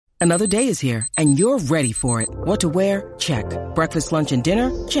Another day is here, and you're ready for it. What to wear? Check. Breakfast, lunch, and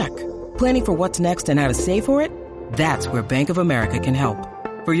dinner? Check. Planning for what's next and how to save for it? That's where Bank of America can help.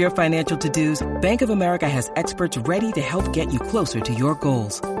 For your financial to-dos, Bank of America has experts ready to help get you closer to your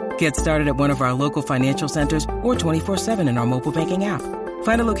goals. Get started at one of our local financial centers or 24/7 in our mobile banking app.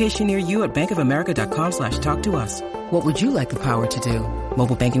 Find a location near you at bankofamerica.com/talktous. What would you like the power to do?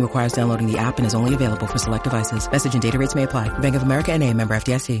 Mobile banking requires downloading the app and is only available for select devices. Message and data rates may apply. Bank of America N.A., member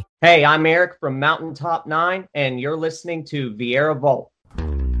FDIC. Hey, I'm Eric from Mountaintop 9, and you're listening to Viera Vault. Grab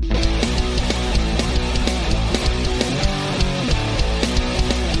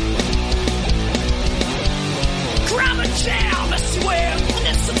a jam, I swear, and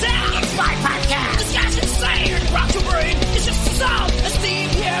it's a down. It's my podcast. This guy's insane. Rock your brain. It's just a sound. It's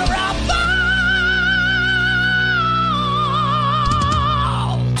the Viera Vault.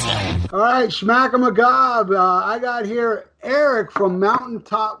 All right, Schmack-a-magab. I got here Eric from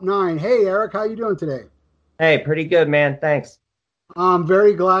Mountaintop 9. Hey, Eric, how you doing today? Hey, pretty good, man. Thanks. I'm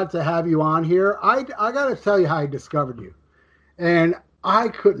very glad to have you on here. I got to tell you how I discovered you. And I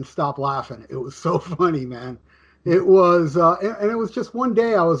couldn't stop laughing. It was so funny, man. It was, and it was just one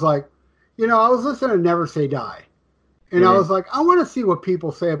day I was like, I was listening to Never Say Die. And I was like, I want to see what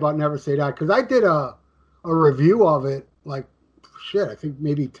people say about Never Say Die. Because I did a review of it, like, I think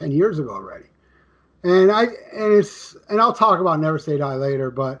maybe 10 years ago already. And I'll talk about Never Say Die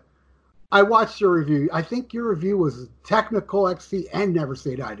later, but I watched your review. I think your review was Technical XC and Never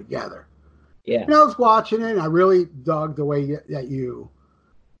Say Die together. Yeah. And I was watching it, and I really dug the way that you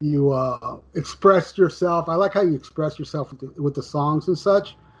expressed yourself. I like how you express yourself with the songs and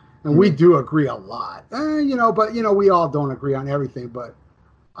such. And we do agree a lot. But we all don't agree on everything. But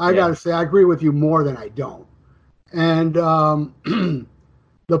I got to say, I agree with you more than I don't. And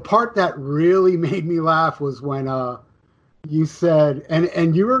the part that really made me laugh was when you said,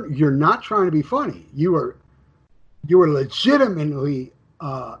 and you're not trying to be funny. You were legitimately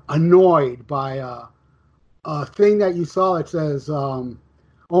annoyed by a thing that you saw that says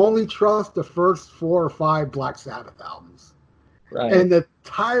only trust the first 4 or 5 Black Sabbath albums. Right. And the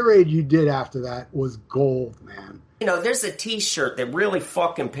tirade you did after that was gold, man. There's a T-shirt that really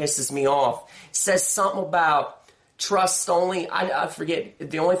fucking pisses me off. It says something about trust only. I forget.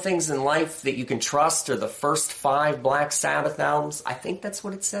 The only things in life that you can trust are the first 5 Black Sabbath albums. I think that's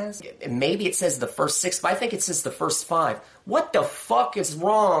what it says. Maybe it says the first 6, but I think it says the first 5. What the fuck is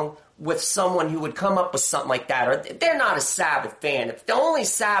wrong with someone who would come up with something like that? Or they're not a Sabbath fan. If the only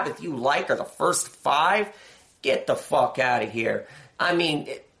Sabbath you like are the first 5, get the fuck out of here. I mean,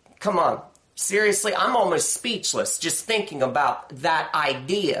 come on. Seriously, I'm almost speechless just thinking about that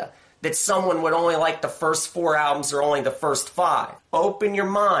idea that someone would only like the first 4 albums or only the first 5. Open your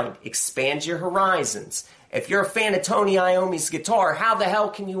mind. Expand your horizons. If you're a fan of Tony Iommi's guitar, how the hell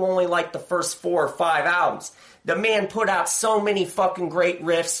can you only like the first 4 or 5 albums? The man put out so many fucking great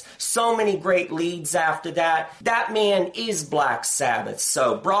riffs, so many great leads after that. That man is Black Sabbath.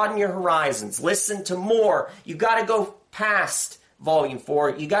 So broaden your horizons. Listen to more. You got to go past Volume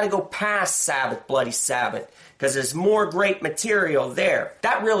 4. You got to go past Sabbath, Bloody Sabbath, because there's more great material there.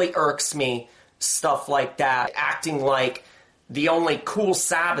 That really irks me, stuff like that, acting like the only cool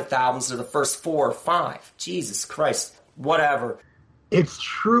Sabbath albums are the first 4 or 5. Jesus Christ, whatever. It's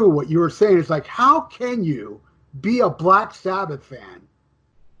true what you were saying. It's like, how can you be a Black Sabbath fan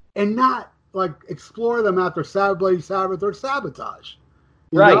and not like explore them after Sabbath, Bloody Sabbath, or Sabotage?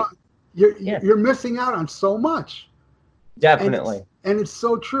 Right. You're missing out on so much. Definitely. And it's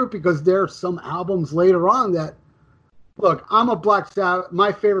so true because there are some albums later on that, look, I'm a Black Sabbath.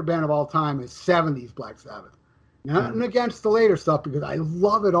 My favorite band of all time is 70s Black Sabbath. Nothing against the later stuff because I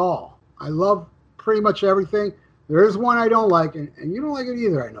love it all. I love pretty much everything. There is one I don't like, and you don't like it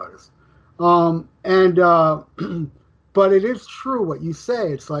either, I noticed. But it is true what you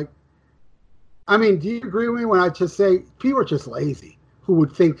say. It's like, I mean, do you agree with me when I just say people are just lazy who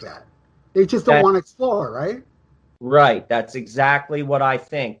would think that? They just don't want to explore, right? Right. That's exactly what I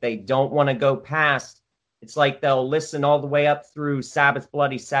think. They don't want to go past. It's like they'll listen all the way up through Sabbath,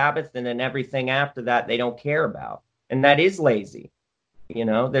 Bloody Sabbath, and then everything after that they don't care about. And that is lazy.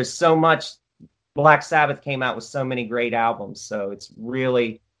 There's so much. Black Sabbath came out with so many great albums. So it's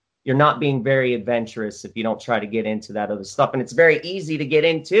really, you're not being very adventurous if you don't try to get into that other stuff. And it's very easy to get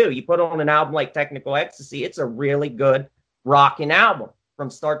into. You put on an album like Technical Ecstasy, it's a really good rocking album from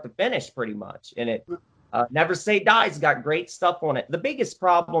start to finish pretty much. And it Never Say Die's got great stuff on it. The biggest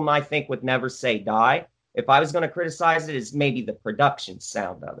problem I think with Never Say Die, if I was going to criticize it, is maybe the production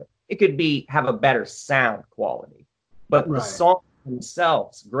sound of it. It could have a better sound quality. But the songs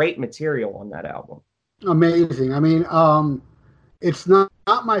themselves, great material on that album. Amazing. I mean, It's not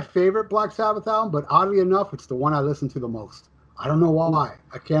my favorite Black Sabbath album, but oddly enough, it's the one I listen to the most. I don't know why.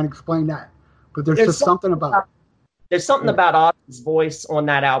 I can't explain that. But there's just something about it. There's something about Ozzy's voice on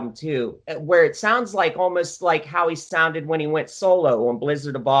that album too, where it sounds like almost like how he sounded when he went solo on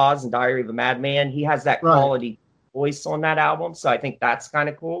Blizzard of Oz and Diary of a Madman. He has that quality voice on that album, so I think that's kind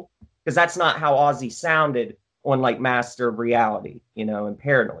of cool because that's not how Ozzy sounded on like Master of Reality, and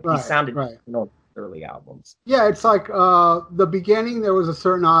Paranoid. He sounded on early albums. Yeah, it's like the beginning there was a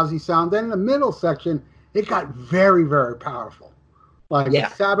certain Ozzy sound. Then in the middle section, it got very, very powerful. Like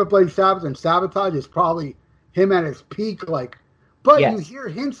Sabbath, Bloody Sabbath, and Sabotage is probably him at his peak, but you hear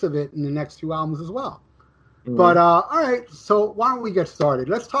hints of it in the next two albums as well. Mm-hmm. But all right, so why don't we get started?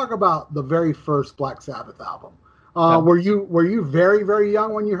 Let's talk about the very first Black Sabbath album. Were you very, very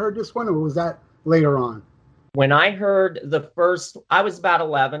young when you heard this one, or was that later on? When I heard the first, I was about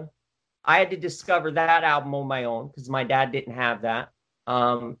 11. I had to discover that album on my own because my dad didn't have that.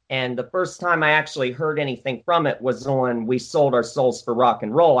 And the first time I actually heard anything from it was on We Sold Our Souls for Rock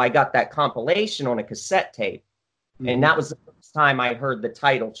and Roll. I got that compilation on a cassette tape. Mm-hmm. And that was the first time I heard the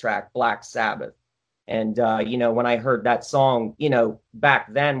title track, Black Sabbath. And, when I heard that song,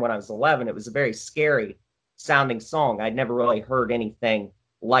 back then when I was 11, it was a very scary sounding song. I'd never really heard anything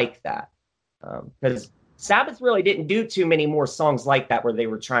like that. Because Sabbath really didn't do too many more songs like that where they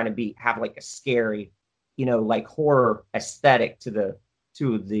were trying to have like a scary, like horror aesthetic to the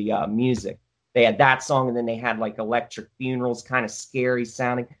music. They had that song, and then they had like Electric Funerals, kind of scary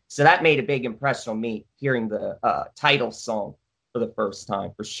sounding. So that made a big impression on me, hearing the title song for the first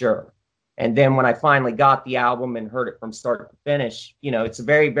time, for sure. And then when I finally got the album and heard it from start to finish, it's a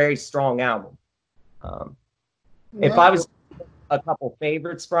very, very strong album. If I was a couple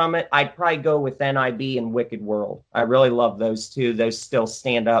favorites from it, I'd probably go with NIB and Wicked World. I really love those two. Those still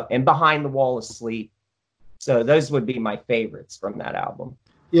stand up. And Behind the Wall of Sleep. So those would be my favorites from that album.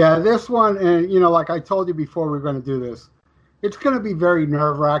 Yeah, this one, and like I told you before we were going to do this, it's going to be very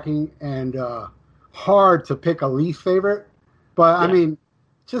nerve-wracking and hard to pick a least favorite. But I mean,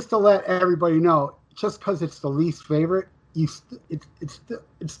 just to let everybody know, just because it's the least favorite, it's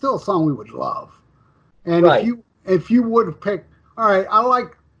still a song we would love. And if you would have picked, all right, I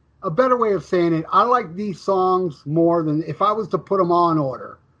like a better way of saying it. I like these songs more than if I was to put them all in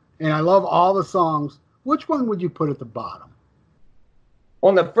order, and I love all the songs. Which one would you put at the bottom?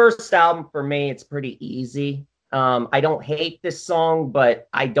 On the first album, for me, it's pretty easy. I don't hate this song, but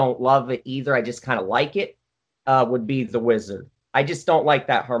I don't love it either. I just kind of like it. Would be The Wizard. I just don't like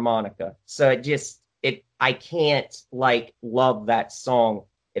that harmonica. So I can't love that song.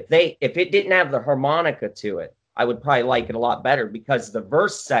 If it didn't have the harmonica to it, I would probably like it a lot better because the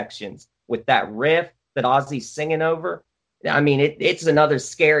verse sections with that riff that Ozzy's singing over, I mean, it's another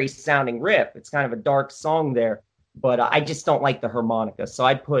scary sounding riff. It's kind of a dark song there, but I just don't like the harmonica. So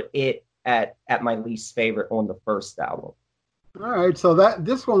I'd put it at my least favorite on the first album. All right, so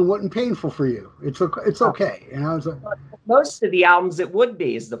this one wasn't painful for you. It's okay, Most of the albums it would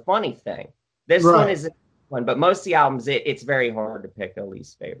be is the funny thing. This one isn't one, but most of the albums it's very hard to pick a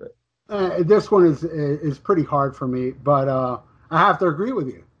least favorite. This one is pretty hard for me, but I have to agree with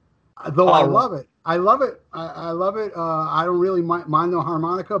you. Though I love it. I love it. I love it. I don't really mind the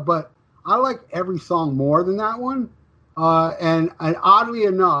harmonica, but I like every song more than that one. And oddly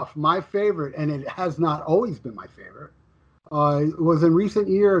enough, my favorite, and it has not always been my favorite, was in recent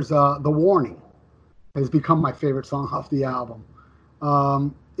years, The Warning has become my favorite song off the album.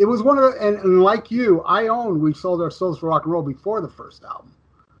 It was one of the, and like you, I owned We Sold Our Souls for Rock and Roll before the first album.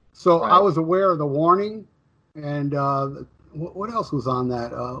 So I was aware of The Warning, and what else was on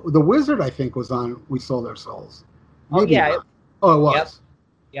that? The Wizard, I think, was on We Sold Our Souls. Maybe it was.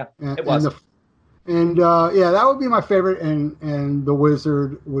 Yep. It was. That would be my favorite, and The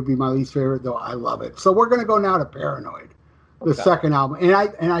Wizard would be my least favorite, though I love it. So we're going to go now to Paranoid, the second album.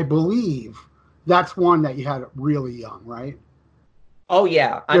 And I believe that's one that you had really young, right? Oh,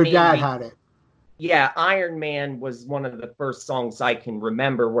 yeah. Your dad had it. Yeah, Iron Man was one of the first songs I can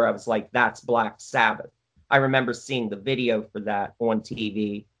remember where I was like, that's Black Sabbath. I remember seeing the video for that on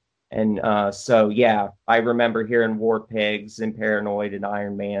TV. And I remember hearing War Pigs and Paranoid and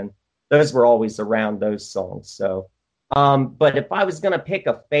Iron Man. Those were always around those songs. So, but if I was going to pick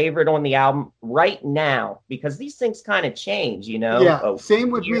a favorite on the album right now, because these things kind of change, Yeah, same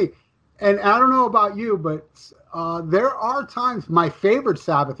with me. And I don't know about you, but there are times my favorite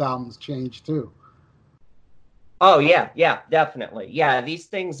Sabbath albums change too. Oh, yeah, definitely. Yeah, these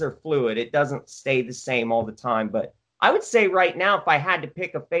things are fluid. It doesn't stay the same all the time. But I would say right now, if I had to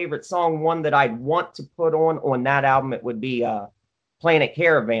pick a favorite song, one that I'd want to put on that album, it would be Planet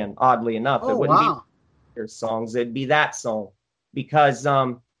Caravan, oddly enough. It wouldn't be their songs. It'd be that song. because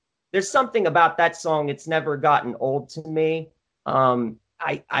there's something about that song. It's never gotten old to me.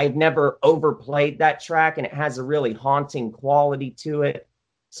 I've never overplayed that track, and it has a really haunting quality to it.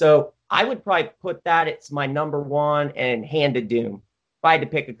 So I would probably put that. It's my number one, and Hand of Doom. If I had to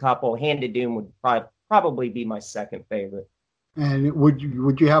pick a couple, Hand of Doom would probably be my second favorite. And would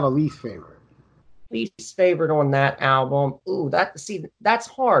you have a least favorite? Least favorite on that album? Ooh, that's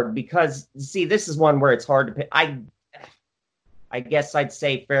hard, because see, this is one where it's hard to pick. I guess I'd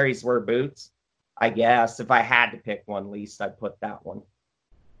say Fairies Wear Boots. I guess if I had to pick one least, I'd put that one.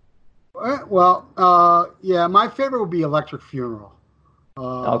 Well, yeah, my favorite would be Electric Funeral.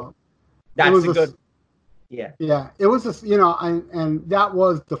 That's a good. Yeah. Yeah, it was just, and that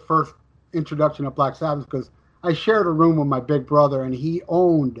was the first introduction of Black Sabbath, because I shared a room with my big brother, and he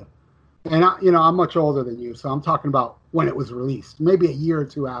owned, and I'm much older than you, so I'm talking about when it was released, maybe a year or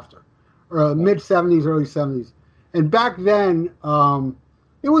two after, or mid 70s, early 70s. And back then,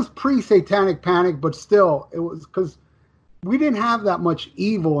 it was pre-Satanic Panic, but still, it was because we didn't have that much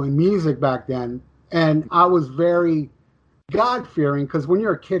evil in music back then, and I was very God-fearing, because when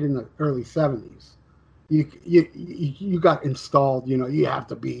you're a kid in the early 70s, you got installed, you have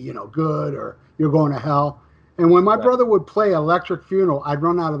to be, good, or you're going to hell. And when my brother would play Electric Funeral, I'd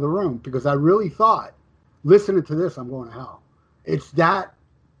run out of the room, because I really thought, listening to this, I'm going to hell. It's that,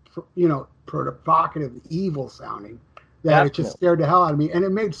 provocative, evil sounding, that it just scared the hell out of me. And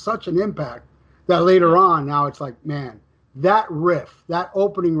it made such an impact that later on, now it's like, man, that riff, that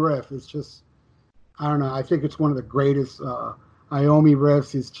opening riff is just, I don't know, I think it's one of the greatest Iommi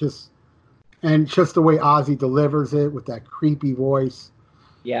riffs. It's just, and just the way Ozzy delivers it with that creepy voice.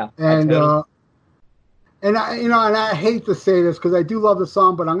 Yeah. And I hate to say this, because I do love the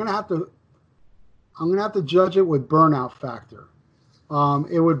song, but I'm gonna have to judge it with Burnout Factor.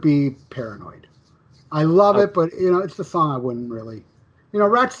 It would be Paranoid. I love it, but it's the song I wouldn't really.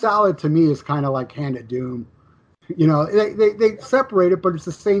 Rat Salad to me is kind of like Hand of Doom. They separate it, but it's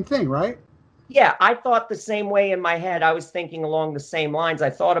the same thing, right? Yeah, I thought the same way in my head. I was thinking along the same lines. I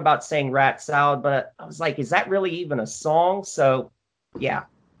thought about saying Rat Salad, but I was like, is that really even a song? So, yeah.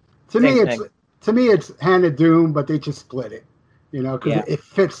 To me, it's Hand of Doom, but they just split it, because it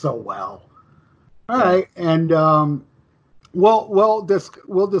fits so well. All right, and we'll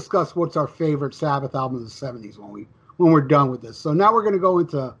discuss what's our favorite Sabbath album of the 70s when we're done with this. So now we're going to go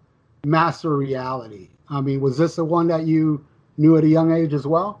into Master Reality. I mean, was this the one that you knew at a young age as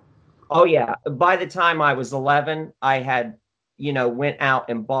well? Oh, yeah. By the time I was 11, I had, went out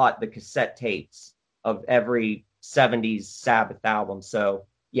and bought the cassette tapes of every 70s Sabbath album. So,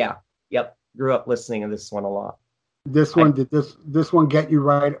 yeah. Yep. Grew up listening to this one a lot. Did this one get you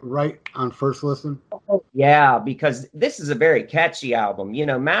right on first listen? Oh, yeah, because this is a very catchy album.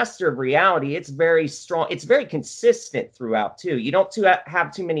 Master of Reality, it's very strong. It's very consistent throughout, too. You don't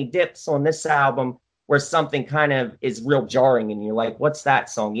have too many dips on this album where something kind of is real jarring and you're like, what's that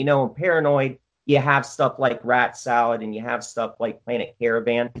song? In Paranoid, you have stuff like Rat Salad and you have stuff like Planet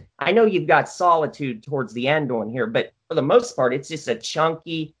Caravan. I know you've got Solitude towards the end on here, but for the most part, it's just a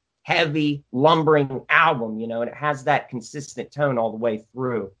chunky, heavy, lumbering album, and it has that consistent tone all the way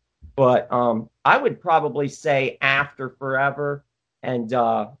through. But I would probably say After Forever and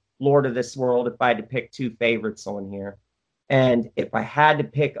Lord of This World if I had to pick two favorites on here. And if I had to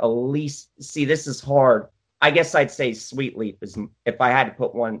pick a least, see, this is hard. I guess I'd say Sweet Leaf is, if I had to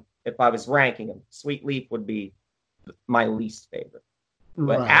put one, if I was ranking them, Sweet Leaf would be my least favorite.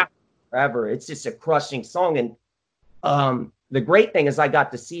 But After Forever, it's just a crushing song. And the great thing is I got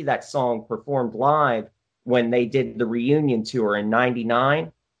to see that song performed live when they did the reunion tour in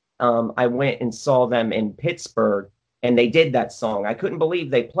 '99. I went and saw them in Pittsburgh, and they did that song. I couldn't believe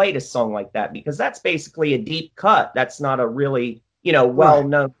they played a song like that, because that's basically a deep cut. That's not a really,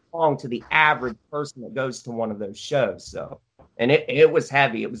 well-known song to the average person that goes to one of those shows. So, and it was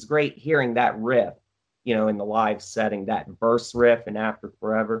heavy. It was great hearing that riff, in the live setting, that verse riff and After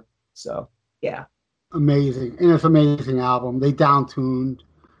Forever. So, yeah. Amazing. And it's an amazing album. They down-tuned.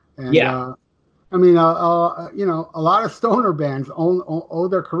 And, a lot of stoner bands owe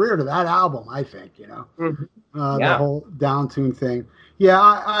their career to that album, I think, the whole down-tune thing. Yeah,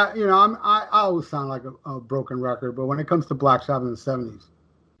 I always sound like a broken record, but when it comes to Black Sabbath in the 70s,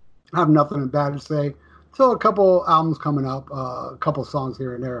 I have nothing bad to say. So a couple albums coming up, a couple songs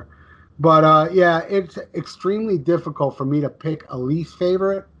here and there. But, it's extremely difficult for me to pick a least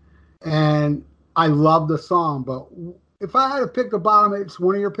favorite. And I love the song, but if I had to pick the bottom, it's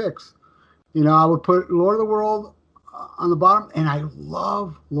one of your picks. I would put Lord of the World on the bottom, and I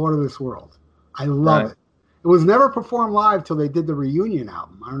love Lord of This World. I love it. It was never performed live till they did the reunion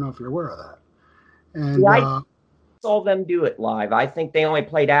album. I don't know if you're aware of that. And saw them do it live. I think they only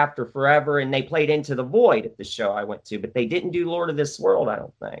played After Forever, and they played Into the Void at the show I went to, but they didn't do Lord of this World, I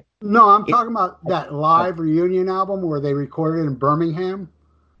don't think. No, I'm talking about that live reunion album where they recorded in Birmingham.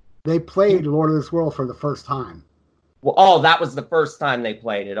 They played Lord of this World for the first time. Well, that was the first time they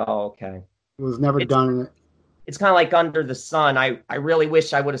played it. Oh, okay. It was never done. It's kind of like Under the Sun. I really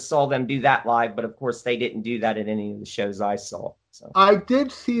wish I would have saw them do that live, but of course they didn't do that at any of the shows I saw. So I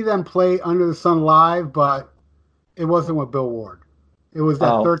did see them play Under the Sun live, but it wasn't with Bill Ward. It was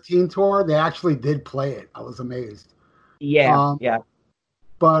that 13 tour. They actually did play it. I was amazed. Yeah, yeah.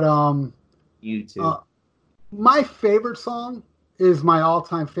 But you too. My favorite song is my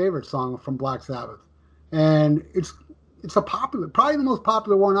all-time favorite song from Black Sabbath, and it's a popular, probably the most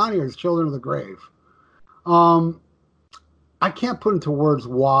popular one on here is "Children of the Grave." I can't put into words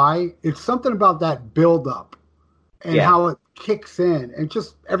why. It's something about that build-up and how it kicks in, and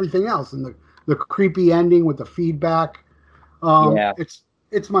just everything else, and the creepy ending with the feedback.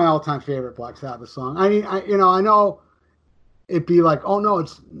 It's my all-time favorite Black Sabbath song. I mean, I know it'd be like, oh no,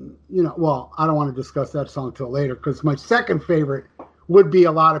 it's, well, I don't want to discuss that song till later, because my second favorite would be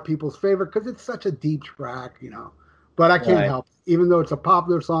a lot of people's favorite, because it's such a deep track, but I can't help it. Even though it's a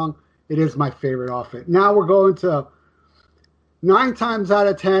popular song, it is my favorite off it. Now we're going to 9 times out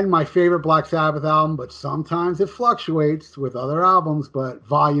of 10, my favorite Black Sabbath album, but sometimes it fluctuates with other albums, but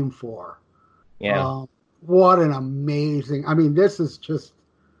Volume 4. Yeah. What an amazing, this is just,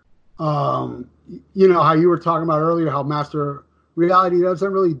 how you were talking about earlier, how Master Reality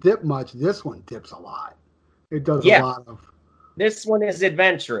doesn't really dip much. This one dips a lot. It does a lot of. This one is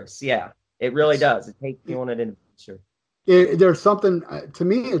adventurous. Yeah, it really does. It takes you on an adventure. There's something, to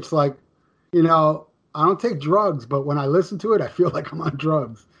me, it's like, I don't take drugs, but when I listen to it, I feel like I'm on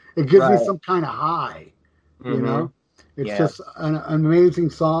drugs. It gives me some kind of high, It's just an amazing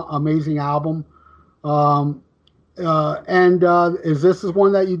song, amazing album. Is this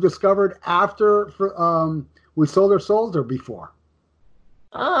one that you discovered after We Sold Our Souls or before?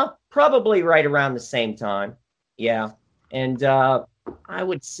 Probably right around the same time. Yeah. And I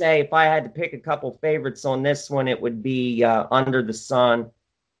would say if I had to pick a couple favorites on this one, it would be Under the Sun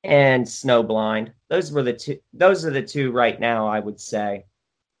and Snowblind. Those are the two right now, I would say,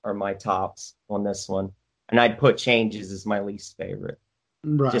 are my tops on this one. And I'd put Changes as my least favorite.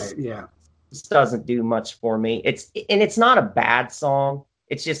 Right, This doesn't do much for me. It's not a bad song.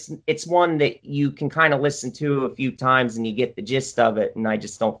 It's one that you can kind of listen to a few times and you get the gist of it, and I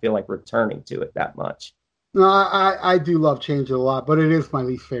just don't feel like returning to it that much. No, I do love Change It a lot, but it is my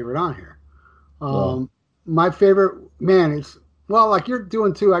least favorite on here. My favorite, man, it's, well, like you're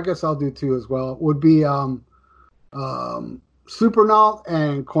doing two, I guess I'll do two as well, would be Supernaut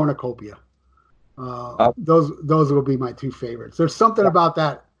and Cornucopia. Those will be my two favorites. There's something about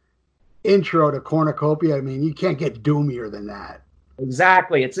that intro to Cornucopia. You can't get doomier than that.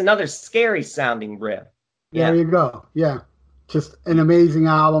 Exactly. It's another scary sounding riff. There you go. Yeah. Just an amazing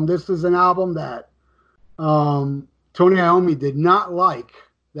album. This is an album that Tony Iommi did not like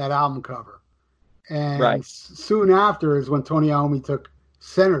that album cover. And soon after is when Tony Iommi took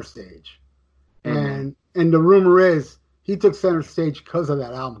center stage. And the rumor is he took center stage because of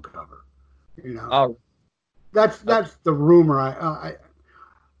that album cover. That's the rumor. I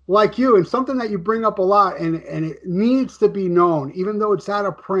like you, and something that you bring up a lot, and it needs to be known, even though it's out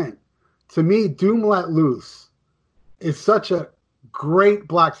of print. To me, Doom Let Loose is such a great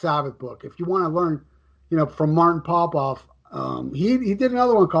Black Sabbath book. If you want to learn, from Martin Popoff, he did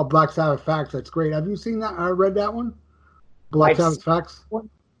another one called Black Sabbath Facts. That's great. Have you seen that? I read that one, Black Sabbath Facts.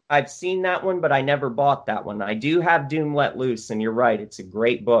 I've seen that one, but I never bought that one. I do have Doom Let Loose, and you're right. It's a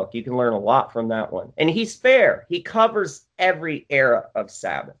great book. You can learn a lot from that one. And he's fair. He covers every era of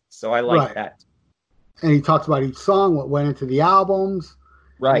Sabbath. So I like that. And he talks about each song, what went into the albums.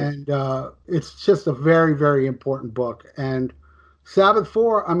 Right. And it's just a very, very important book. And Sabbath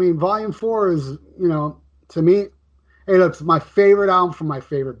 4, Volume 4 is, to me, it's my favorite album from my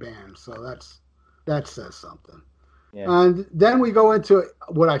favorite band. So that says something. Yeah. And then we go into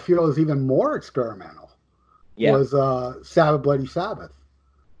what I feel is even more experimental. Yeah. Was Sabbath Bloody Sabbath.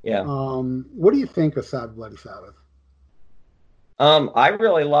 Yeah. What do you think of Sabbath Bloody Sabbath? I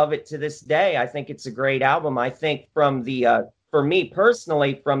really love it to this day. I think it's a great album. I think from the for me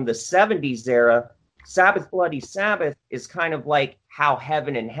personally, from the 70s era, Sabbath Bloody Sabbath is kind of like how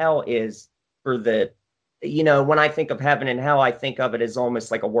Heaven and Hell is for the, when I think of Heaven and Hell, I think of it as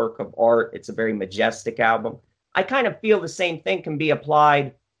almost like a work of art. It's a very majestic album. I kind of feel the same thing can be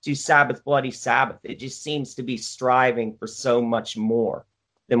applied to Sabbath Bloody Sabbath. It just seems to be striving for so much more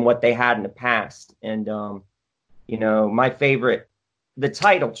than what they had in the past. And, my favorite the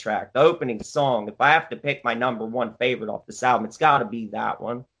title track, the opening song. If I have to pick my number one favorite off this album, it's got to be that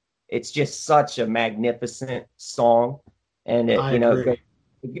one. It's just such a magnificent song, and it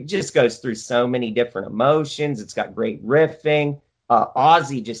just goes through so many different emotions. It's got great riffing.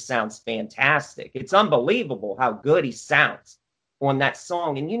 Ozzy just sounds fantastic. It's unbelievable how good he sounds on that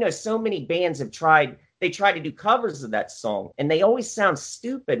song. And so many bands have tried. They try to do covers of that song, and they always sound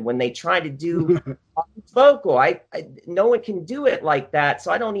stupid when they try to do vocal. No one can do it like that,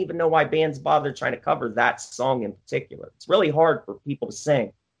 so I don't even know why bands bother trying to cover that song in particular. It's really hard for people to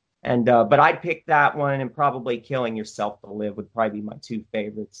sing. And but I'd pick that one, and probably Killing Yourself to Live would probably be my two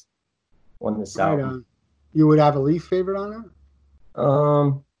favorites on this album. You would have a least favorite on it?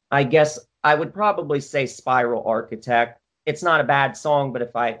 I guess I would probably say Spiral Architect. It's not a bad song, but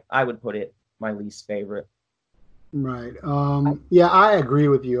if I would put it my least favorite. Right. Yeah, I agree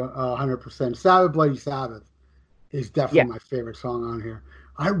with you 100%. Sabbath Bloody Sabbath is definitely my favorite song on here.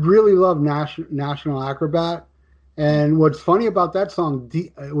 I really love National Acrobat. And what's funny about that song,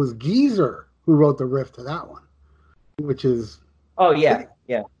 it was Geezer who wrote the riff to that one, which is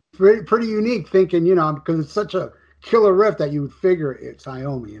pretty unique, thinking, because it's such a killer riff that you would figure it's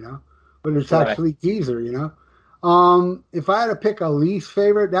Iommi, but it's actually Geezer, If I had to pick a least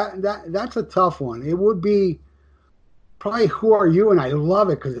favorite, that's a tough one. It would be probably Who Are You, and I love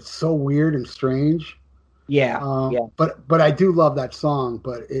it because it's so weird and strange. Yeah. But I do love that song.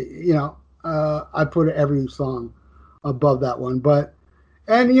 But I put every song above that one. But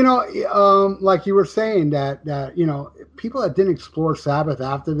like you were saying that people that didn't explore Sabbath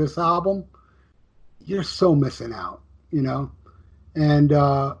after this album, you're so missing out. And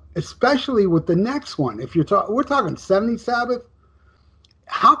especially with the next one, if we're talking 70s Sabbath,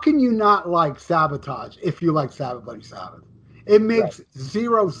 how can you not like Sabotage if you like Sabbath Bloody Sabbath? It makes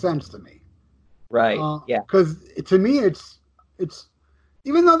zero sense to me. Right. Because to me, it's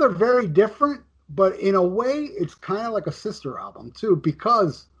even though they're very different, but in a way, it's kind of like a sister album too,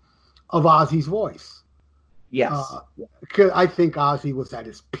 because of Ozzy's voice. Yes. Because I think Ozzy was at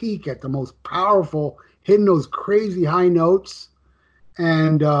his peak, at the most powerful, hitting those crazy high notes.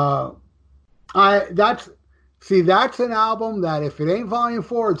 And that's an album that if it ain't Volume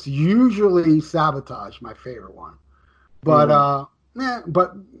 4, it's usually Sabotage, my favorite one. But God,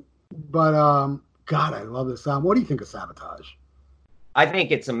 I love this album. What do you think of Sabotage? I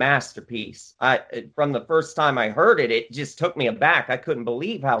think it's a masterpiece. From the first time I heard it, it just took me aback. I couldn't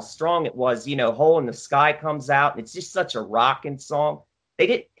believe how strong it was. Hole in the Sky comes out, and it's just such a rocking song.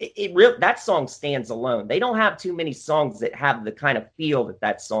 That song stands alone. They don't have too many songs that have the kind of feel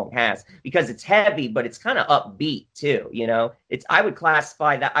that song has, because it's heavy, but it's kind of upbeat too. I would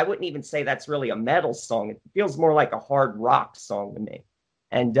classify that. I wouldn't even say that's really a metal song. It feels more like a hard rock song to me.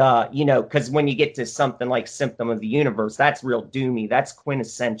 And, because when you get to something like Symptom of the Universe, that's real doomy. That's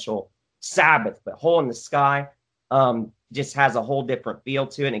quintessential Sabbath. But Hole in the Sky just has a whole different feel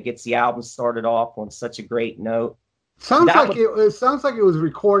to it, and it gets the album started off on such a great note. Sounds like it was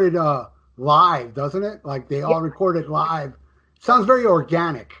recorded live, doesn't it? Like they all recorded live. Sounds very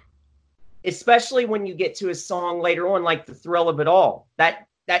organic. Especially when you get to a song later on, like The Thrill of It All. That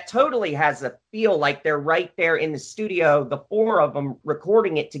totally has a feel like they're right there in the studio, the four of them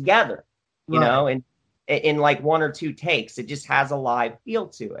recording it together, and in like one or two takes. It just has a live feel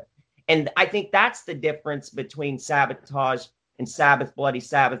to it. And I think that's the difference between Sabotage and Sabbath Bloody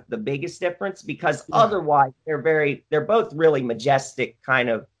Sabbath, the biggest difference, because otherwise they're both really majestic, kind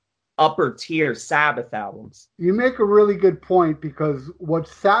of upper tier Sabbath albums. You make a really good point, because what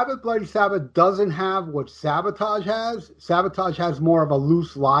Sabbath Bloody Sabbath doesn't have, what Sabotage has more of a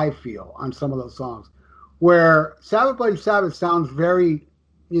loose live feel on some of those songs, where Sabbath Bloody Sabbath sounds very,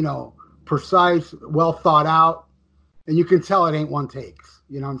 precise, well thought out, and you can tell it ain't one takes.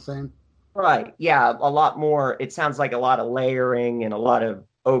 You know what I'm saying? Right. Yeah. A lot more. It sounds like a lot of layering and a lot of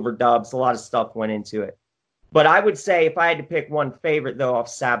overdubs. A lot of stuff went into it. But I would say if I had to pick one favorite, though, off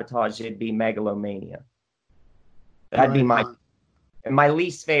Sabotage, it'd be Megalomania. That'd be my... And my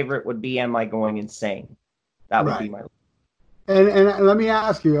least favorite would be Am I Going Insane? That would be my... And let me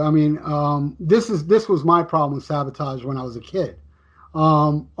ask you, this was my problem with Sabotage when I was a kid.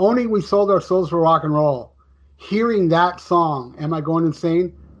 Only We Sold Our Souls for Rock and Roll, hearing that song, Am I Going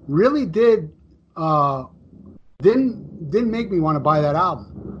Insane, really didn't make me want to buy that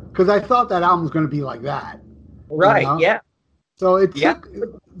album, because I thought that album was going to be like that. Right. Yeah. So it took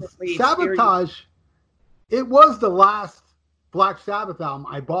Sabotage. It was the last Black Sabbath album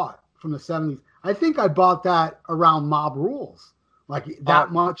I bought from the 70s. I think I bought that around Mob Rules, like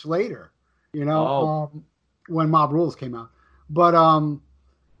that much later, when Mob Rules came out. But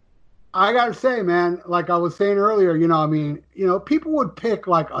I gotta say, man, like I was saying earlier, I mean, people would pick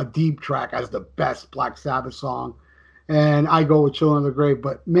like a deep track as the best Black Sabbath song, and I go with Children of the Grave.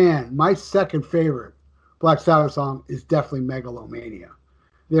 But man, my second favorite Black Sabbath song is definitely Megalomania.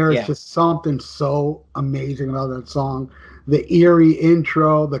 There is Yeah. just something so amazing about that song. The eerie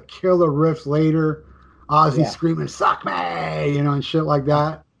intro, the killer riffs later, Ozzy Yeah. screaming "Suck me," and shit like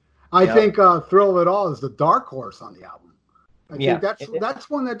that. I Yep. think "Thrill of It All" is the dark horse on the album. I think Yeah. that's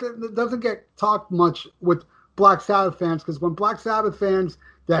one that doesn't get talked much with Black Sabbath fans, because when Black Sabbath fans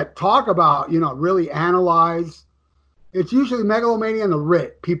that talk about, really analyze, it's usually Megalomania and the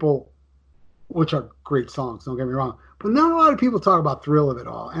Writ, people, which are great songs, don't get me wrong, but not a lot of people talk about Thrill of It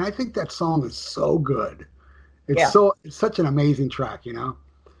All, and I think that song is so good. Yeah. It's such an amazing track,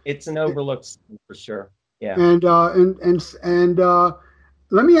 It's an overlooked song for sure. Yeah. And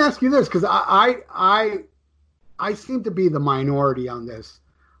let me ask you this, because I seem to be the minority on this.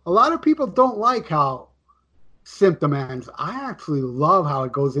 A lot of people don't like how Symptom ends. I actually love how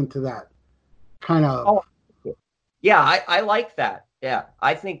it goes into that kind of. Oh, yeah, I like that. Yeah,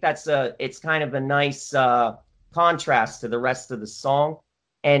 I think it's kind of a nice contrast to the rest of the song.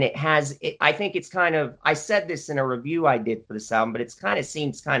 And I think it's kind of, I said this in a review I did for this album, but it's kind of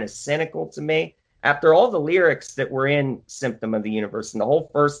seems kind of cynical to me. After all the lyrics that were in Symptom of the Universe and the whole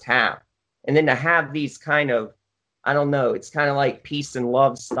first half, and then to have these kind of, I don't know, it's kind of like peace and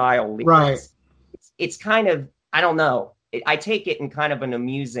love style lyrics. Right. It's kind of, I don't know. I take it in kind of an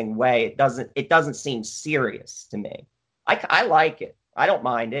amusing way. It doesn't seem serious to me. I like it. I don't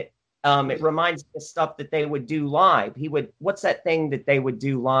mind it. It reminds me of stuff that they would do live. What's that thing that they would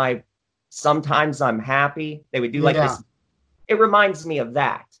do live? Sometimes I'm happy. They would do like this. It reminds me of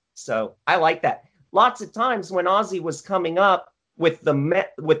that. So I like that. Lots of times when Ozzy was coming up with the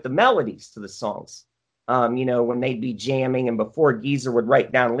melodies to the songs, when they'd be jamming and before Geezer would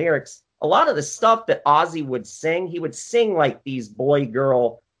write down lyrics, a lot of the stuff that Ozzy would sing, he would sing like these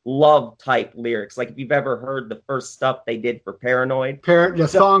boy-girl love type lyrics. Like if you've ever heard the first stuff they did for Paranoid.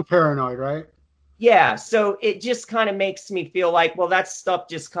 Song Paranoid, right? Yeah, so it just kind of makes me feel like, well, that's stuff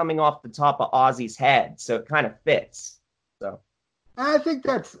just coming off the top of Ozzy's head. So it kind of fits. So I think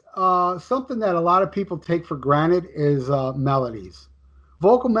that's something that a lot of people take for granted is melodies.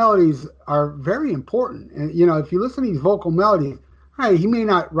 Vocal melodies are very important. And, if you listen to these vocal melodies, hey, he may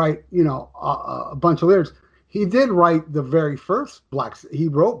not write, a bunch of lyrics. He did write the very first he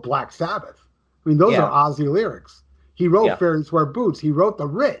wrote Black Sabbath. I mean, those are Ozzy lyrics. He wrote Fairies Wear Boots. He wrote The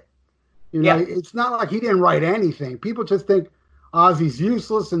Writ. It's not like he didn't write anything. People just think Ozzy's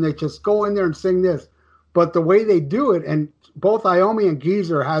useless and they just go in there and sing this. But the way they do it, and both Iommi and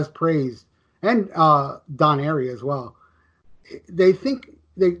Geezer has praised, and Don Airy as well, they think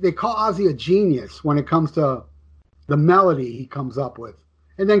they call Ozzy a genius when it comes to the melody he comes up with.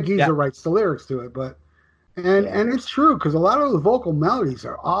 And then Geezer writes the lyrics to it. But and it's true, because a lot of the vocal melodies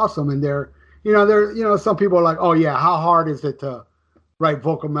are awesome, and they're some people are like, oh yeah, how hard is it to write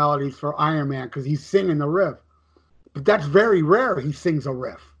vocal melodies for Iron Man because he's singing the riff? But that's very rare. He sings a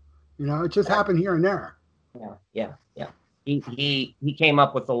riff. It just happened here and there. Yeah. He came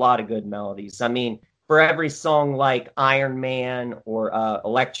up with a lot of good melodies. I mean, for every song like Iron Man or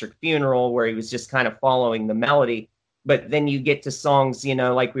Electric Funeral, where he was just kind of following the melody. But then you get to songs,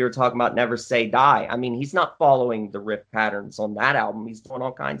 like we were talking about Never Say Die. I mean, he's not following the riff patterns on that album. He's doing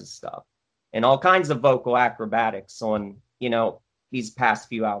all kinds of stuff and all kinds of vocal acrobatics on, these past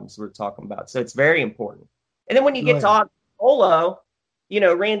few albums we're talking about. So it's very important. And then when you get to Ozzy solo,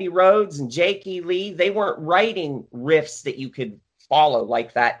 Randy Rhoads and Jake E. Lee, they weren't writing riffs that you could follow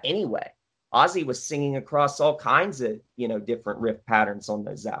like that anyway. Ozzy was singing across all kinds of, different riff patterns on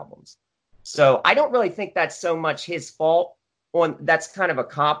those albums. So I don't really think that's so much his fault. That's kind of a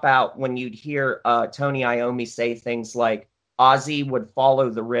cop-out when you'd hear Tony Iommi say things like Ozzy would follow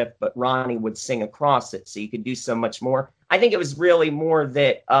the riff, but Ronnie would sing across it, so you could do so much more. I think it was really more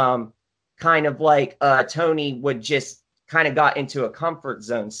that kind of like Tony would just kind of got into a comfort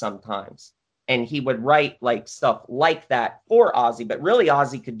zone sometimes, and he would write like stuff like that for Ozzy, but really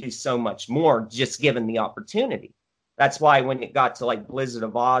Ozzy could do so much more just given the opportunity. That's why when it got to like Blizzard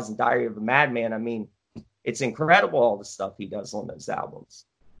of Oz and Diary of a Madman, I mean, it's incredible all the stuff he does on those albums.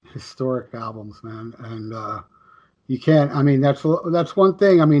 Historic albums, man. And you can't, I mean, that's one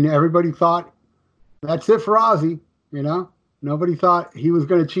thing. I mean, everybody thought that's it for Ozzy, Nobody thought he was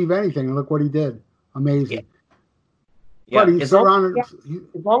going to achieve anything, and look what he did. Amazing. Yeah. But As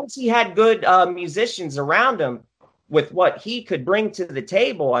long as he had good musicians around him with what he could bring to the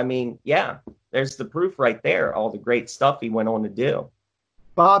table, I mean, there's the proof right there, all the great stuff he went on to do.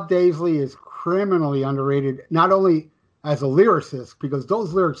 Bob Daisley is criminally underrated, not only as a lyricist because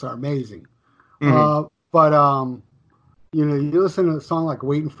those lyrics are amazing. Mhm. But you know, you listen to a song like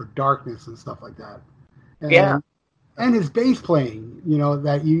 "Waiting for Darkness" and stuff like that, Yeah. and his bass playing. You know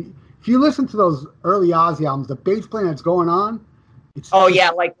that if you listen to those early Ozzy albums, the bass playing that's going on, it's Oh just, yeah,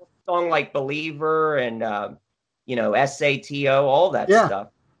 like a song like Believer and SATO, all that yeah, stuff.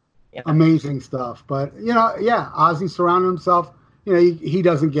 Yeah. amazing stuff. But you know, yeah, Ozzy surrounded himself. You know, he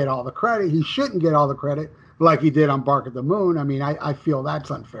doesn't get all the credit. He shouldn't get all the credit like he did on Bark at the Moon. I mean, I feel that's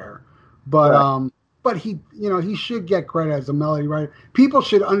unfair. But Right. but he, you know, he should get credit as a melody writer. People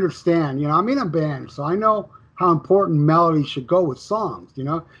should understand. You know, I'm in a band, so I know how important melody should go with songs. You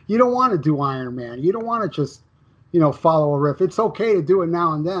know, you don't want to do Iron Man. You don't want to just, you know, follow a riff. It's okay to do it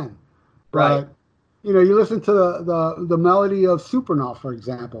now and then, Right. but you know, you listen to the melody of Supernaut, for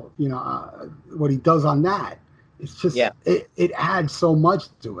example. You know, what he does on that. It's just Yeah. it adds so much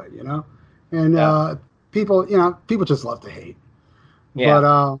to it. You know, and Yeah. people just love to hate. Yeah.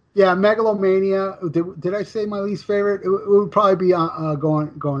 But yeah, Megalomania. Did I say my least favorite? It would probably be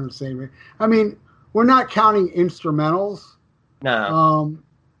going the same way. I mean, we're not counting instrumentals. No.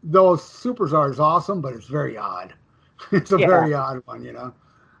 Though Superstar is awesome, but it's very odd. It's a Yeah. very odd one, you know.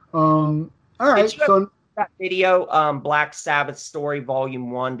 All right, Did you ever so see that video, Black Sabbath Story Volume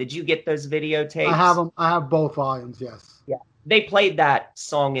 1? Did you get those I have videotapes? them. I have both volumes. Yes. Yeah. They played that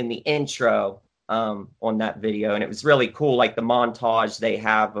song in the intro on that video, and it was really cool, like the montage they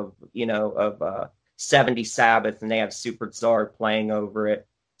have of 70 Sabbath, and they have Superstar playing over it.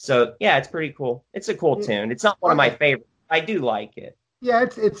 So yeah, it's pretty cool. It's a cool Yeah. tune. It's not one of my favorites. I do like it. Yeah,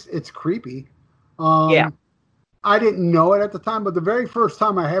 it's creepy. Yeah. I didn't know it at the time, but the very first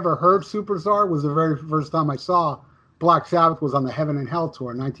time I ever heard Superstar was the very first time I saw Black Sabbath was on the Heaven and Hell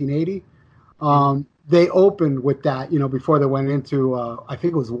tour in 1980. They opened with that, you know, before they went into I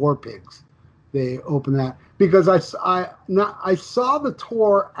think it was War Pigs. They opened that because I saw the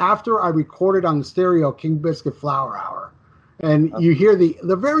tour after I recorded on the stereo King Biscuit Flower Hour, and you hear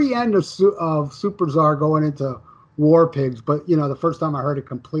the very end of Superstar going into War Pigs, but you know the first time I heard it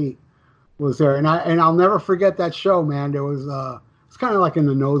complete was there, and I'll never forget that show, man. There was it's kind of like in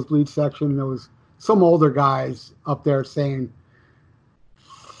the nosebleed section. There was some older guys up there saying,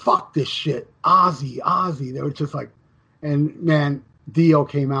 "Fuck this shit, Ozzy, Ozzy." They were just like, and man, Dio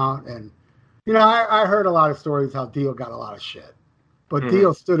came out, and you know, I heard a lot of stories how Dio got a lot of shit, but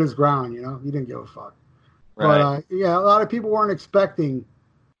Dio stood his ground. You know, he didn't give a fuck. Right. But yeah, a lot of people weren't expecting.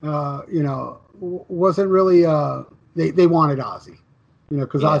 You know, wasn't really. They wanted Ozzy, you know,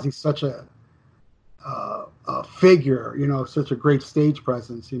 because Ozzy's such a figure, you know, such a great stage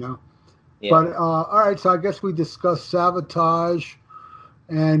presence, you know. Yeah. But all right, so I guess we discussed Sabotage,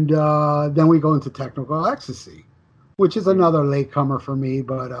 and then we go into Technical Ecstasy, which is another latecomer for me.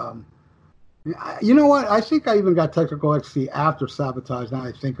 But you know what? I think I even got Technical Ecstasy after Sabotage. Now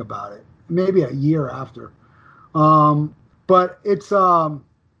I think about it, maybe a year after. But it's an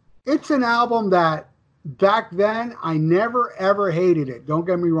album that back then I never ever hated it. Don't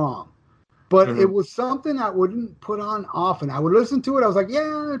get me wrong. But it was something I wouldn't put on often. I would listen to it. I was like,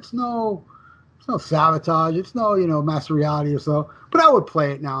 yeah, it's no Sabotage. It's no, you know, Master Reality or so. But I would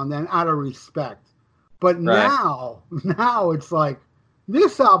play it now and then out of respect. But now it's like,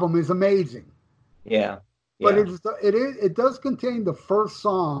 this album is amazing. Yeah. But it does contain the first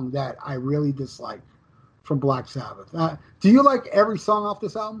song that I really dislike from Black Sabbath. Do you like every song off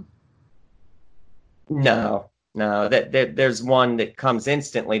this album? No. There's one that comes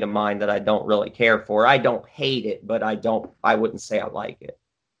instantly to mind that I don't really care for. I don't hate it, but I wouldn't say I like it.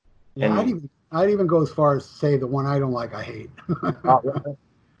 Yeah, I'd even go as far as to say the one I don't like, I hate.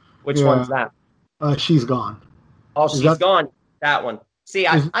 Which one's that? She's Gone. Oh, She's Gone. That one. See,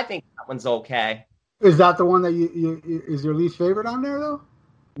 I think that one's okay. Is that the one that you is your least favorite on there though?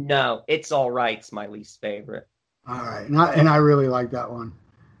 No, It's All Right's my least favorite. All right, and I really like that one.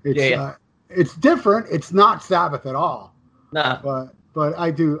 It's it's different. It's not Sabbath at all. No. But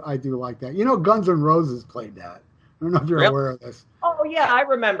I do like that. You know, Guns N' Roses played that. I don't know if you're aware of this. Oh yeah, I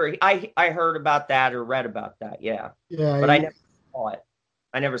remember. I heard about that or read about that. Yeah. Yeah. But I never saw it.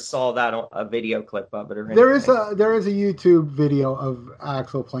 I never saw that on a video clip of it or anything. There is a YouTube video of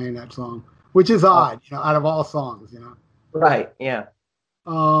Axl playing that song, which is odd, you know, out of all songs, you know. Right. Yeah.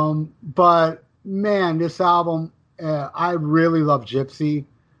 But man, this album, I really love Gypsy.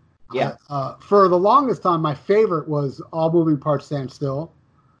 Yeah. For the longest time, my favorite was All Moving Parts Stand Still.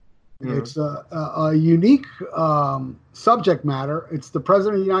 It's a unique subject matter. It's the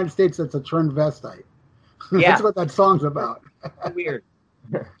President of the United States that's a transvestite. Yeah. That's what that song's about. Weird.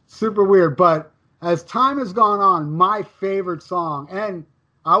 Super weird. But as time has gone on, my favorite song, and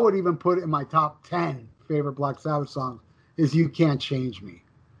I would even put it in my top 10 favorite Black Sabbath songs, is You Can't Change Me.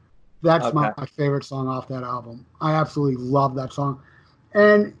 That's Okay. my favorite song off that album. I absolutely love that song.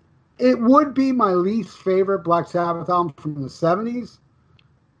 And it would be my least favorite Black Sabbath album from the 70s,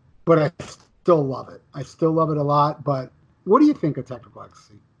 but I still love it. I still love it a lot. But what do you think of Technical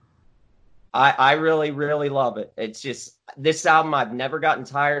Ecstasy? I really, really love it. It's just this album, I've never gotten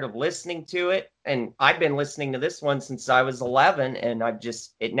tired of listening to it. And I've been listening to this one since I was 11, and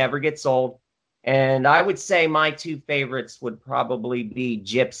it never gets old. And I would say my two favorites would probably be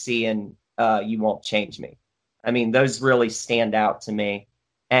Gypsy and You Won't Change Me. I mean, those really stand out to me.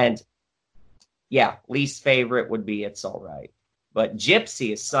 And yeah, least favorite would be It's All Right. But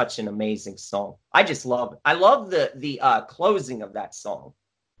Gypsy is such an amazing song. I just love it. I love the closing of that song.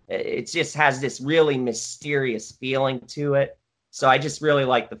 It just has this really mysterious feeling to it. So I just really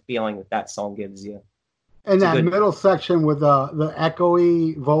like the feeling that song gives you. And that middle section with the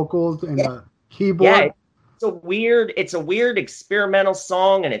echoey vocals and the keyboard. Yeah, it's a weird experimental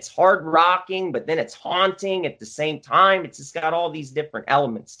song, and it's hard rocking, but then it's haunting at the same time. It's just got all these different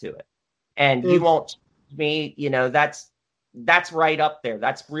elements to it. And You Won't Change Me, that's right up there.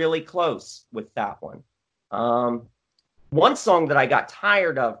 That's really close with that one. One song that I got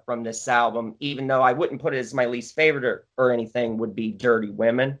tired of from this album, even though I wouldn't put it as my least favorite or anything, would be Dirty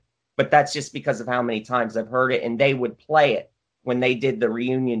Women. But that's just because of how many times I've heard it, and they would play it. When they did the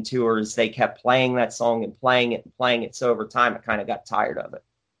reunion tours, they kept playing that song and playing it and playing it. So over time, I kind of got tired of it.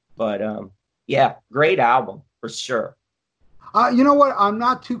 But yeah, great album for sure. You know what? I'm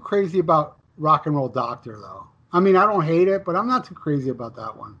not too crazy about Rock and Roll Doctor, though. I mean, I don't hate it, but I'm not too crazy about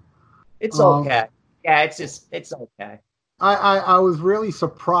that one. It's okay. Yeah, it's okay. I was really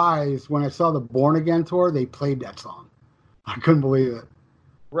surprised when I saw the Born Again tour, they played that song. I couldn't believe it.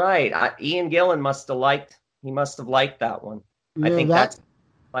 Right. Ian Gillan must have liked that one. Yeah, I think that's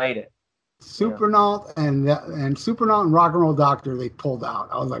played it. Supernaut and Supernaut and Rock and Roll Doctor, they pulled out.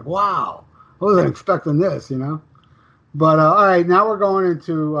 I was like, wow, I wasn't expecting this, But all right, now we're going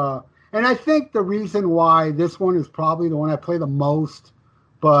into, and I think the reason why this one is probably the one I play the most,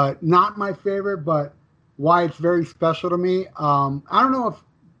 but not my favorite, but why it's very special to me. I don't know if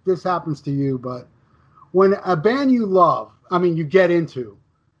this happens to you, but when a band you love, you get into,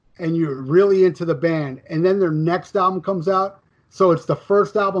 and you're really into the band, and then their next album comes out. So it's the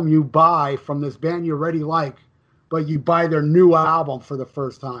first album you buy from this band you already like, but you buy their new album for the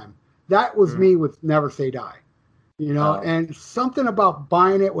first time. That was me with Never Say Die, and something about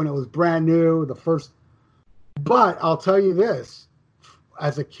buying it when it was brand new, the first. But I'll tell you this,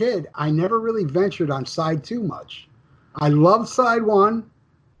 as a kid, I never really ventured on side 2 much. I loved side 1.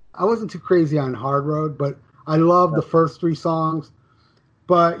 I wasn't too crazy on Hard Road, but I loved the first 3 songs.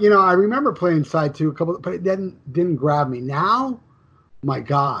 But, I remember playing side 2 but it didn't grab me. Now, my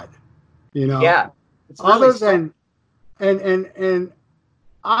God, Yeah. It's really other than, and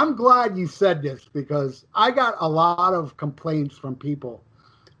I'm glad you said this, because I got a lot of complaints from people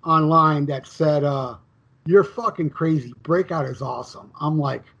online that said, you're fucking crazy. Breakout is awesome. I'm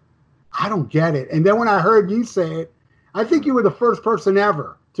like, I don't get it. And then when I heard you say it, I think you were the first person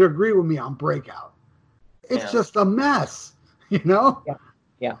ever to agree with me on Breakout. It's just a mess,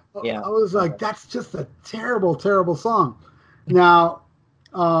 Yeah. I was like, that's just a terrible, terrible song. Now,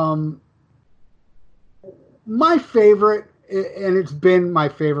 my favorite, and it's been my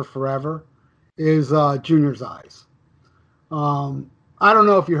favorite forever, is Junior's Eyes. I don't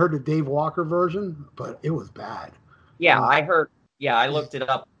know if you heard the Dave Walker version, but it was bad. Yeah, I heard. Yeah, I looked it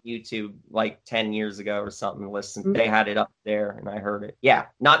up on YouTube like 10 years ago or something. Listen, they had it up there, and I heard it. Yeah,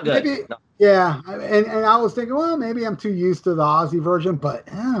 not good. Maybe, yeah, and I was thinking, well, maybe I'm too used to the Ozzy version, but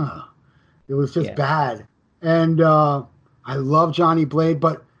it was just bad. And I love Johnny Blade,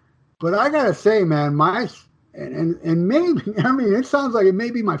 but I gotta say, man, and maybe, it sounds like it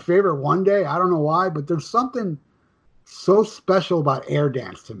may be my favorite one day. I don't know why, but there's something so special about Air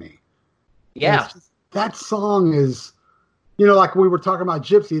Dance to me. Yeah, that song is, like we were talking about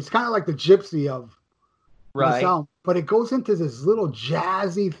Gypsy. It's kind of like the Gypsy of right. Sound, but it goes into this little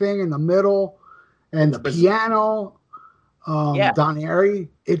jazzy thing in the middle, and the piano. Don Airy.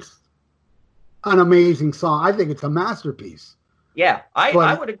 It's an amazing song. I think it's a masterpiece. Yeah, I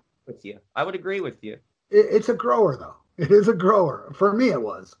would agree with you. I would agree with you. It's a grower, though. It is a grower. For me, it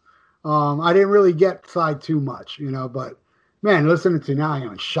was. I didn't really get side 2 much, but man, listening to now,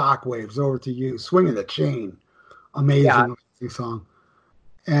 Shockwaves, Over to You, Swinging the Chain, amazing song.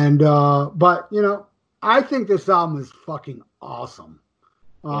 And but I think this album is fucking awesome.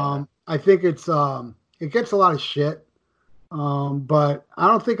 I think it gets a lot of shit, but I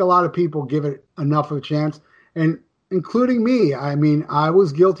don't think a lot of people give it enough of a chance, and including me. I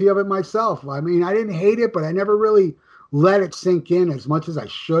was guilty of it myself. I didn't hate it, but I never really let it sink in as much as I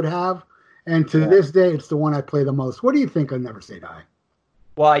should have. And to this day, it's the one I play the most. What do you think of Never Say Die?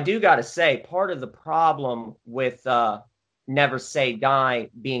 Well, I do got to say, part of the problem with Never Say Die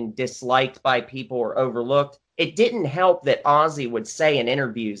being disliked by people or overlooked, it didn't help that Ozzy would say in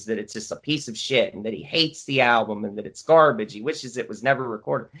interviews that it's just a piece of shit and that he hates the album and that it's garbage. He wishes it was never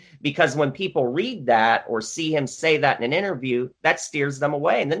recorded. Because when people read that or see him say that in an interview, that steers them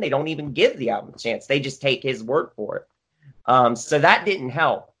away. And then they don't even give the album a chance. They just take his word for it. So that didn't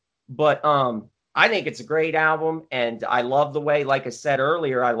help. But I think it's a great album, and I love the way, like I said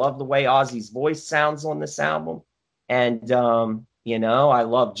earlier, I love the way Ozzy's voice sounds on this album. And, I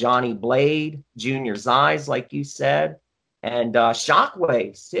love Johnny Blade, Junior's Eyes, like you said, and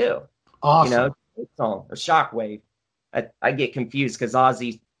Shockwaves, too. Awesome. Song, or Shockwave. I get confused because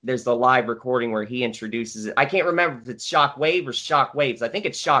Ozzy, there's the live recording where he introduces it. I can't remember if it's Shockwave or Shockwaves. I think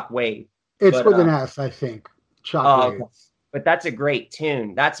it's Shockwave. It's with an S, I think. Shockwaves. But that's a great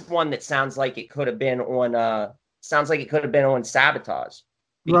tune. That's one that sounds like it could have been on Sabotage,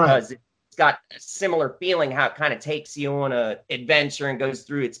 because it's got a similar feeling, how it kind of takes you on a adventure and goes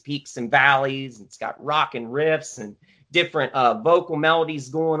through its peaks and valleys. It's got rockin' riffs and different vocal melodies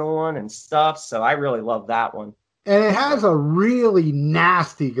going on and stuff. So I really love that one. And it has a really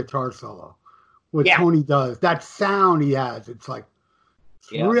nasty guitar solo, what Tony does. That sound he has, it's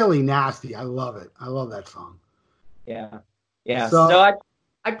really nasty. I love it. I love that song. Yeah. Yeah, so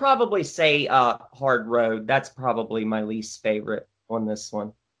I'd probably say Hard Road. That's probably my least favorite on this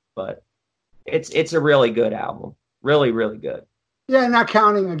one, but it's a really good album. Really, really good. Yeah, not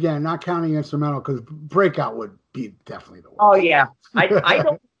counting instrumental, because Breakout would be definitely the one. Oh, yeah. I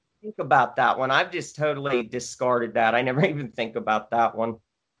don't think about that one. I've just totally discarded that. I never even think about that one.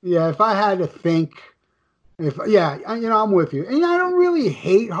 Yeah, if I had to think, I'm with you. And I don't really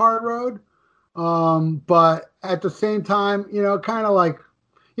hate Hard Road. But at the same time, kind of like,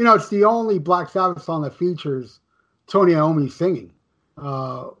 it's the only Black Sabbath song that features Tony Iommi singing,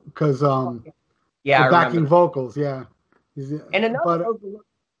 because the backing vocals, And another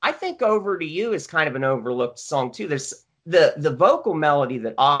I think Over to You is kind of an overlooked song too. There's the vocal melody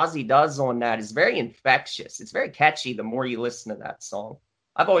that Ozzy does on that is very infectious. It's very catchy the more you listen to that song.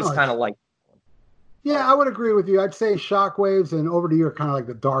 I've always kind of liked it. Yeah, I would agree with you. I'd say Shockwaves and Over to You are kind of like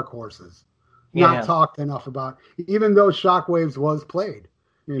the dark horses. Not talked enough about, even though Shockwaves was played.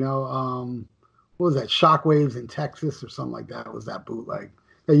 What was that? Shockwaves in Texas or something like that was that bootleg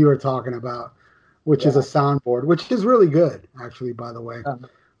that you were talking about, which is a soundboard, which is really good, actually, by the way.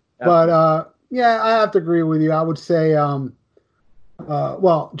 But I have to agree with you. I would say,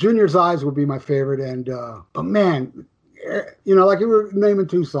 Junior's Eyes would be my favorite, and but man, like you were naming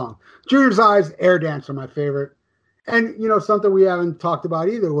two songs, Junior's Eyes, Air Dance are my favorite. And, something we haven't talked about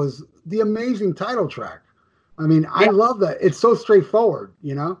either was the amazing title track. I mean, I love that. It's so straightforward,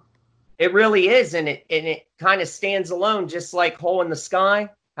 It really is. And it kind of stands alone, just like Hole in the Sky,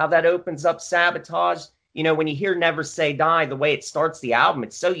 how that opens up Sabotage. When you hear Never Say Die, the way it starts the album,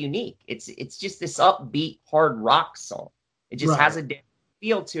 it's so unique. It's just this upbeat, hard rock song. It just has a different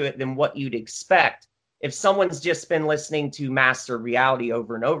feel to it than what you'd expect. If someone's just been listening to Master of Reality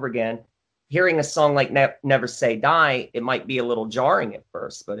over and over again, hearing a song like Never Say Die, it might be a little jarring at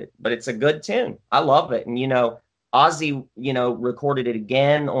first, but it's a good tune. I love it. And, Ozzy, recorded it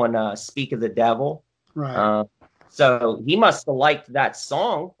again on Speak of the Devil. Right. So he must have liked that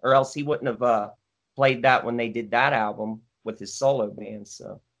song, or else he wouldn't have played that when they did that album with his solo band.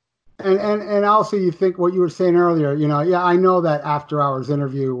 So. And also, you think what you were saying earlier, I know that After Hours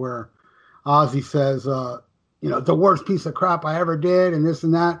interview where Ozzy says, the worst piece of crap I ever did and this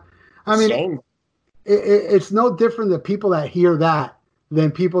and that. I mean, it's no different to people that hear that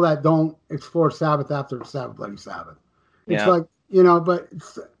than people that don't explore Sabbath after Sabbath, Bloody Sabbath. It's like, but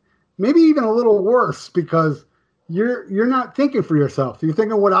it's maybe even a little worse because you're not thinking for yourself. You're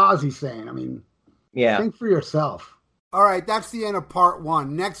thinking what Ozzy's saying. I mean, think for yourself. All right, that's the end of part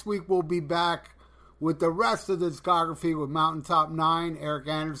 1. Next week, we'll be back with the rest of the discography with Mountaintop 9, Eric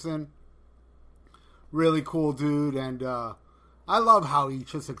Anderson. Really cool dude, and I love how he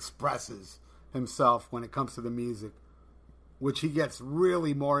just expresses himself when it comes to the music, which he gets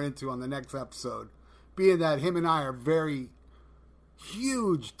really more into on the next episode, being that him and I are very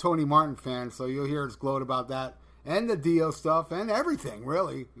huge Tony Martin fans, so you'll hear us gloat about that, and the Dio stuff, and everything,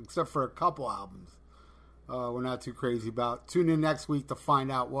 really, except for a couple albums we're not too crazy about. Tune in next week to find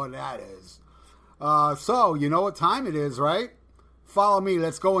out what that is. So, you know what time it is, right? Follow me,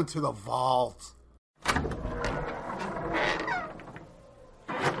 let's go into the vault.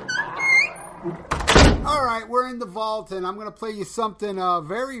 All right, we're in the vault, and I'm going to play you something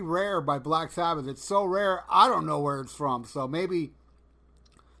very rare by Black Sabbath. It's so rare, I don't know where it's from. So maybe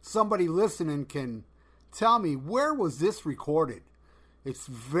somebody listening can tell me, where was this recorded? It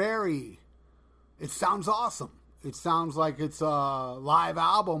sounds awesome. It sounds like it's a live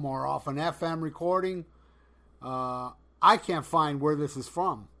album or off an FM recording. I can't find where this is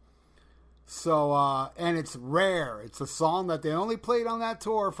from. So, and it's rare. It's a song that they only played on that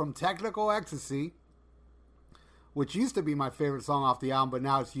tour, from Technical Ecstasy, which used to be my favorite song off the album, but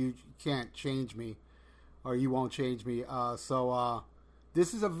now it's You Can't Change Me, or You Won't Change Me.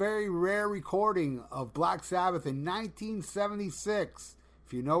 This is a very rare recording of Black Sabbath in 1976.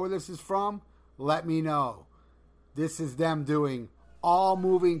 If you know where this is from, let me know. This is them doing All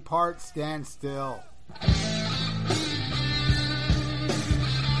Moving Parts Stand Still.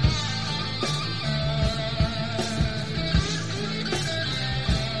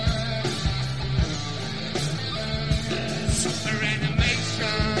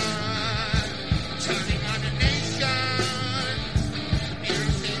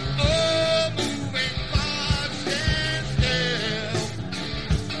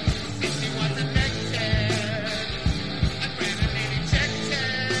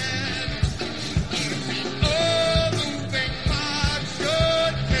 Oh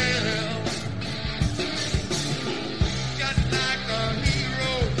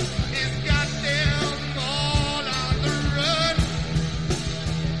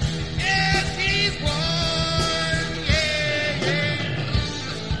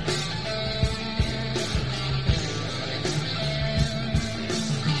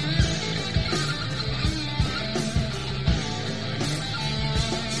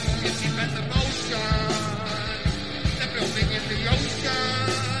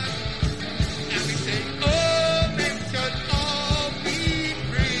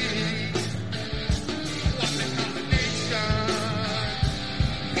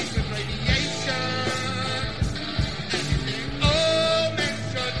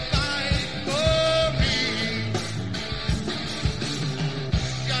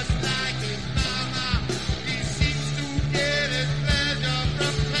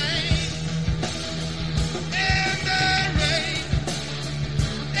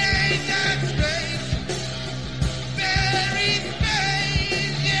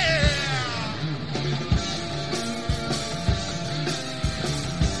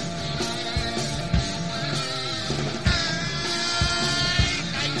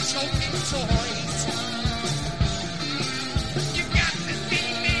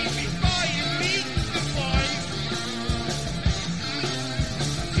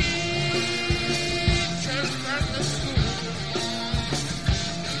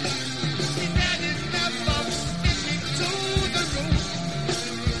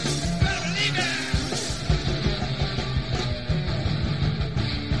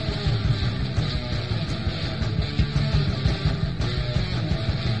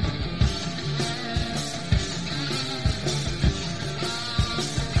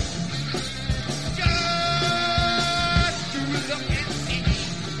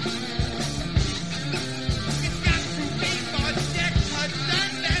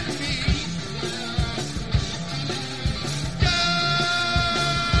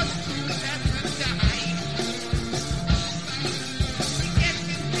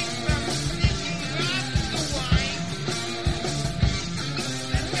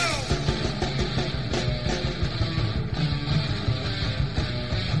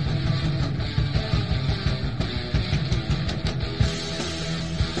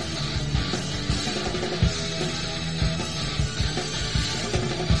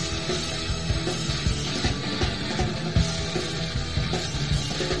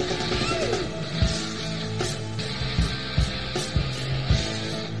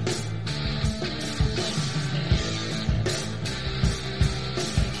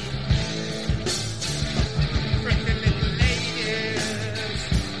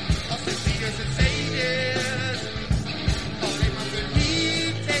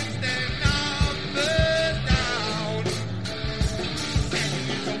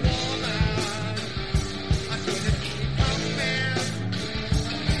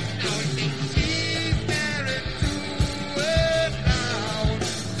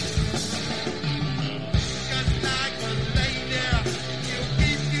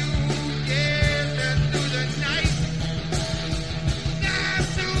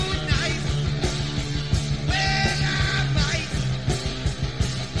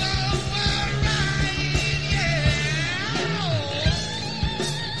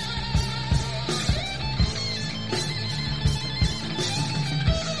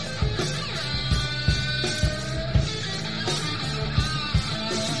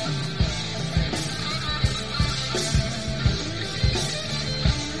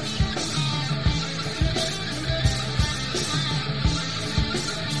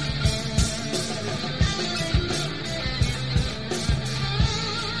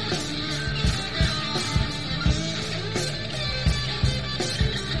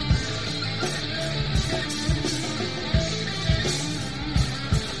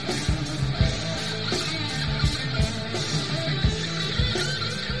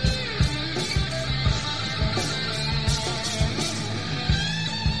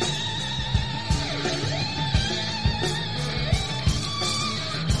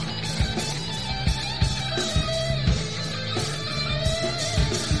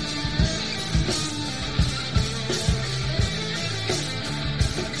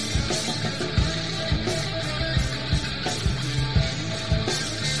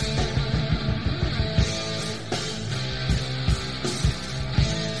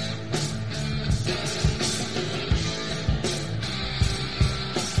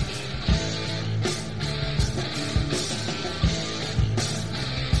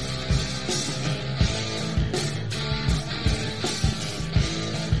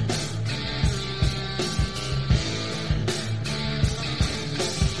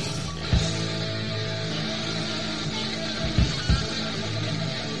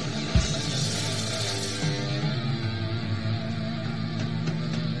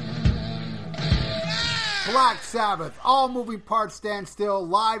Black Sabbath, All Moving Parts Stand Still,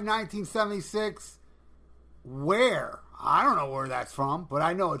 live 1976. Where? I don't know where that's from, but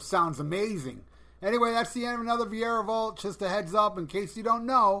I know it sounds amazing. Anyway, that's the end of another Viera Vault. Just a heads up, in case you don't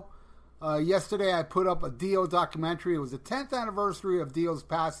know, yesterday I put up a Dio documentary. It was the 10th anniversary of Dio's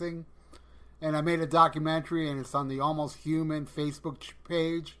passing, and I made a documentary, and it's on the Almost Human Facebook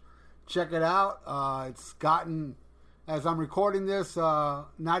page. Check it out. It's gotten, as I'm recording this,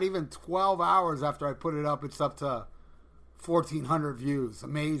 not even 12 hours after I put it up, it's up to 1,400 views.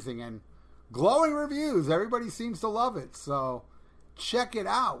 Amazing, and glowing reviews. Everybody seems to love it, so check it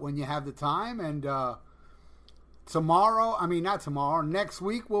out when you have the time. And next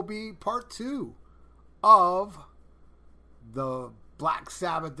week will be part 2 of the Black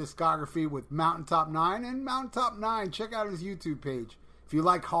Sabbath discography with Mountaintop 9. And Mountaintop 9, check out his YouTube page. If you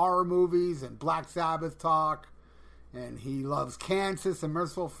like horror movies and Black Sabbath talk, and he loves Kansas and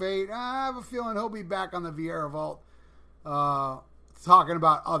Merciful Fate, I have a feeling he'll be back on the Viera Vault talking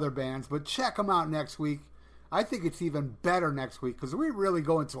about other bands. But check him out next week. I think it's even better next week because we really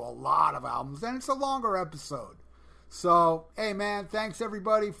go into a lot of albums, and it's a longer episode. So, hey, man, thanks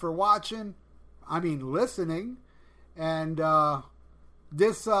everybody for listening. And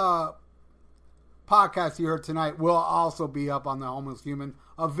this podcast you heard tonight will also be up on the Almost Human,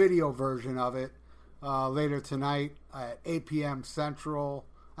 a video version of it, later tonight at 8 p.m. Central.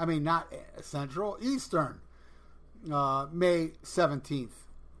 Eastern, May 17th.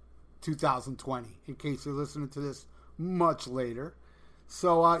 2020, in case you're listening to this much later.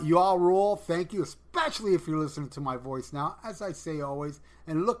 So you all rule. Thank you, especially if you're listening to my voice now, as I say always.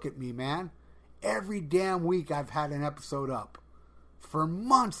 And look at me, man. Every damn week I've had an episode up for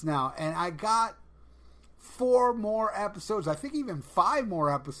months now, and I got 4 more episodes, I think even 5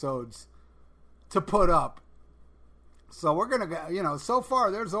 more episodes to put up. So we're gonna get, so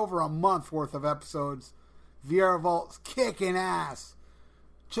far there's over a month worth of episodes. Viera Vault's kicking ass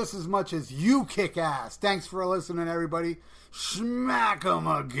just as much as you kick ass. Thanks for listening, everybody. Smack 'em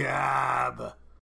a gab.